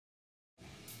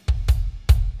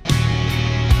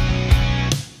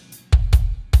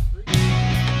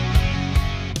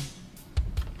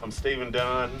Stephen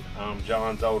Dunn. I'm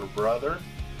John's older brother.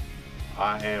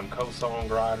 I am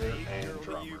co-songwriter and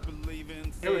drummer.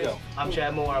 Here we go. I'm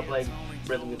Chad Moore. I play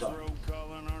rhythm guitar.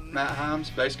 Matt Himes,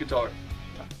 bass guitar.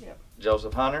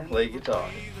 Joseph Hunter, lead guitar.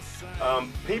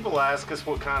 People ask us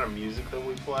what kind of music that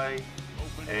we play,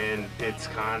 and it's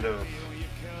kind of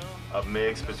a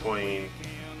mix between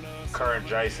current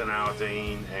Jason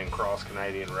Aldean and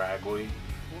cross-Canadian ragweed.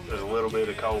 There's a little bit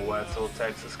of Cole Wetzel,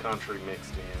 Texas country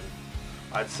mixed in.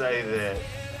 I'd say that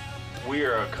we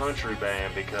are a country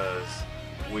band because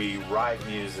we write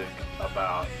music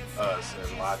about us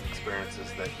and life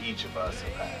experiences that each of us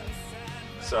have had.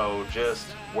 So just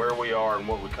where we are and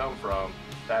what we come from,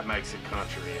 that makes it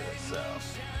country in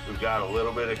itself. We've got a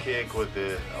little bit of kick with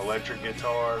the electric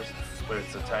guitars, but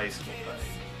it's a tasteful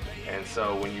thing. And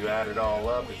so when you add it all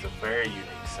up, it's a very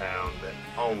unique sound that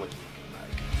only we can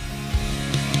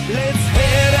make. Let's